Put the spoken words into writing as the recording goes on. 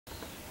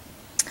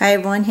Hi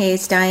everyone, hey,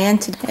 it's Diane.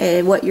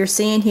 What you're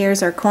seeing here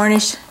is our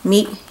Cornish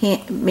meat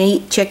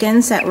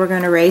chickens that we're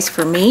going to raise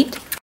for meat.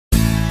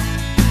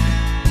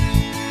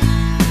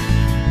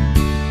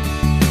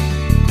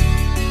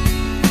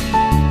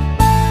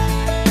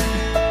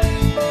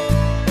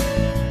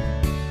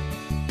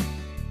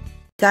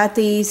 Got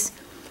these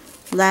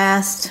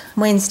last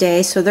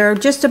Wednesday, so they're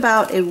just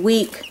about a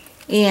week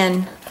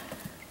in.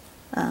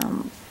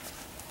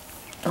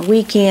 A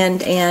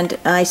weekend, and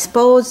I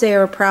suppose they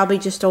are probably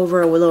just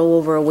over a little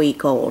over a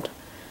week old.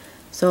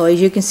 So as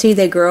you can see,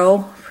 they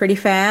grow pretty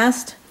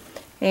fast,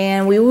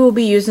 and we will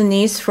be using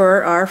these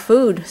for our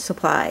food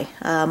supply.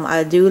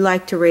 I do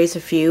like to raise a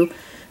few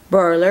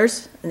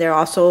broilers.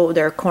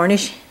 They're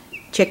Cornish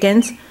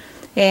chickens,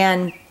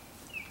 and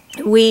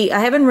I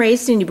haven't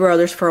raised any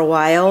broilers for a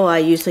while. I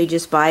usually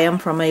just buy them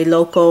from a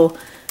local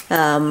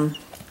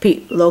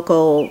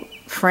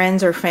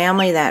friends or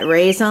family that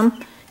raise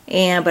them.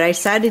 But I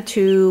decided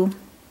to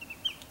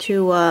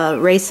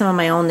raise some of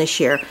my own this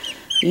year.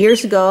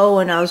 Years ago,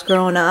 when I was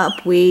growing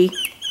up, we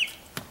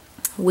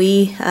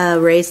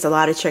raised a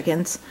lot of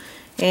chickens,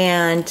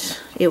 and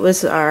it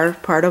was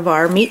part of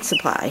our meat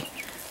supply.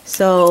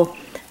 So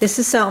this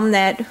is something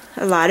that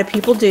a lot of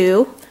people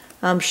do.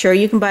 I'm sure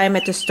you can buy them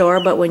at the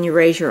store, but when you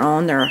raise your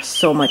own, they're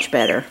so much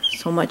better,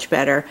 so much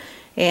better.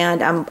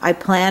 And I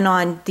plan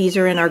on, these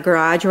are in our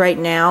garage right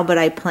now, but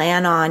I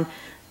plan on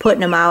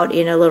putting them out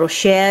in a little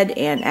shed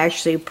and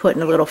actually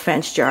putting a little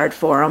fence yard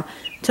for them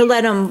to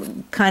let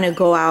them kind of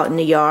go out in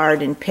the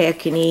yard and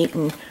pick and eat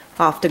and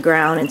off the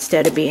ground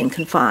instead of being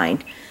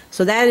confined.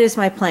 So that is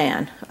my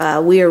plan.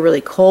 We are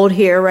really cold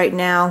here right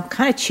now,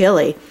 kind of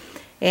chilly,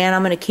 and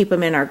I'm going to keep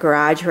them in our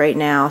garage right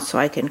now so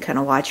I can kind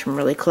of watch them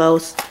really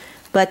close.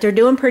 But they're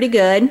doing pretty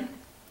good.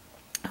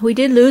 We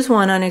did lose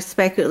one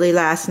unexpectedly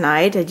last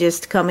night. I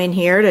just come in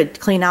here to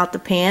clean out the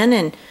pen,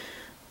 and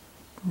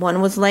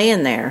one was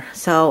laying there.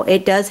 So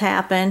it does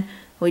happen.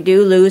 We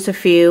do lose a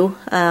few,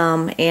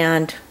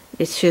 and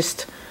it's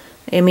just,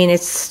 I mean,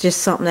 it's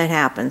just something that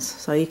happens.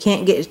 So you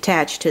can't get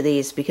attached to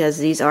these because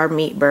these are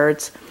meat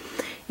birds.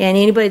 And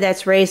anybody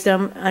that's raised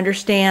them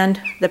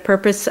understand the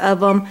purpose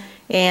of them,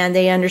 and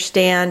they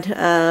understand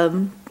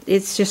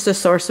it's just a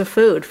source of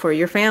food for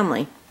your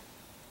family.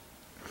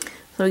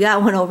 So we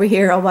got one over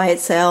here all by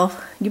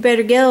itself. You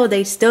better go.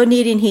 They still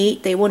need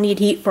heat. They will need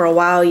heat for a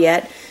while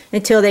yet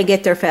until they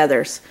get their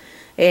feathers.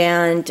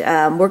 And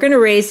we're going to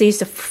raise these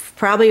to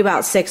probably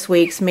about 6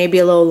 weeks, maybe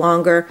a little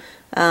longer.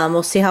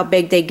 We'll see how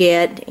big they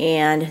get,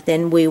 and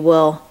then we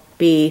will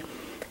be,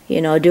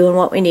 doing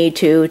what we need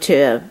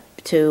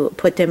to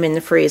put them in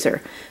the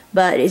freezer.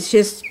 But it's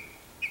just,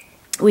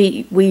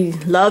 we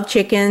love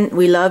chicken.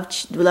 We love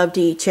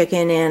to eat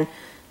chicken, and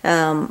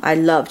I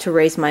love to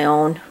raise my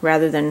own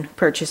rather than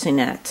purchasing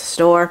it at the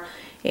store.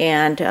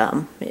 And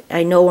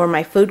I know where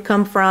my food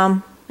comes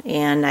from,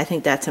 and I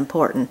think that's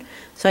important.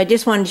 So I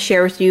just wanted to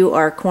share with you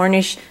our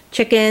Cornish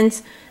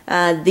chickens.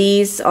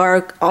 These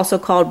are also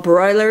called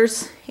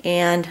broilers,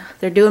 and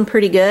they're doing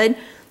pretty good.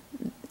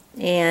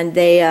 And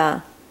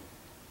they're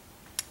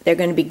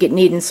going to be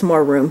needing some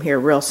more room here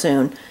real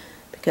soon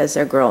because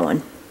they're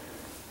growing.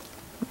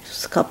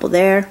 Just a couple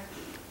there.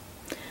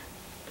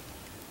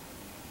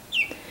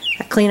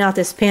 I clean out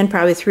this pen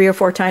probably 3 or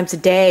 4 times a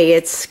day.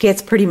 It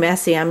gets pretty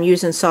messy. I'm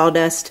using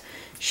sawdust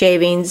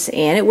shavings,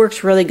 and it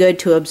works really good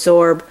to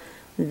absorb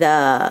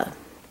the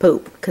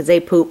poop because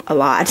they poop a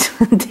lot.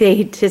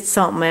 It's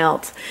something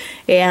else.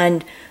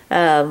 And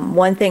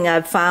one thing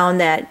I've found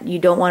that you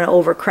don't want to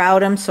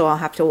overcrowd them, so I'll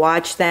have to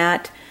watch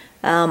that.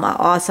 I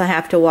also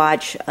have to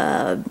watch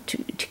to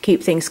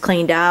keep things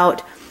cleaned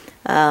out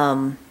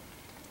because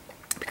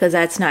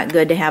that's not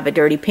good to have a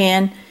dirty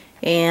pen.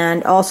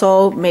 And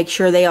also make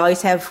sure they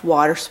always have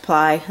water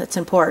supply. That's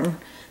important.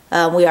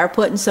 We are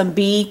putting some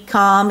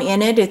B-Com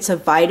in it. It's a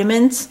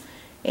vitamins,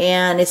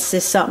 and it's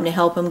just something to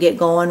help them get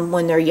going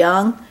when they're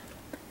young.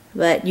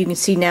 But you can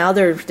see now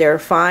they're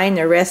fine.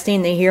 They're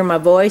resting. They hear my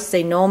voice.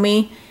 They know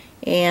me,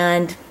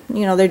 and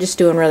they're just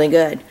doing really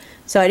good.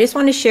 So I just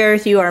want to share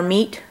with you our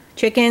meat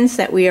chickens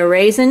that we are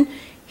raising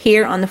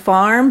here on the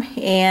farm,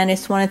 and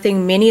it's one of the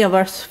things many of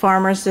us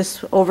farmers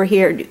just over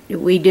here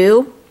we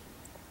do.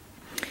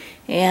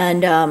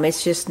 And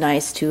it's just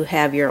nice to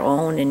have your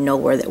own and know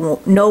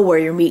where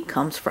your meat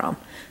comes from.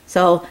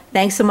 So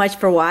thanks so much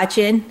for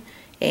watching,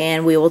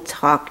 and we will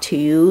talk to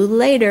you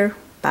later.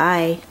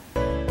 Bye.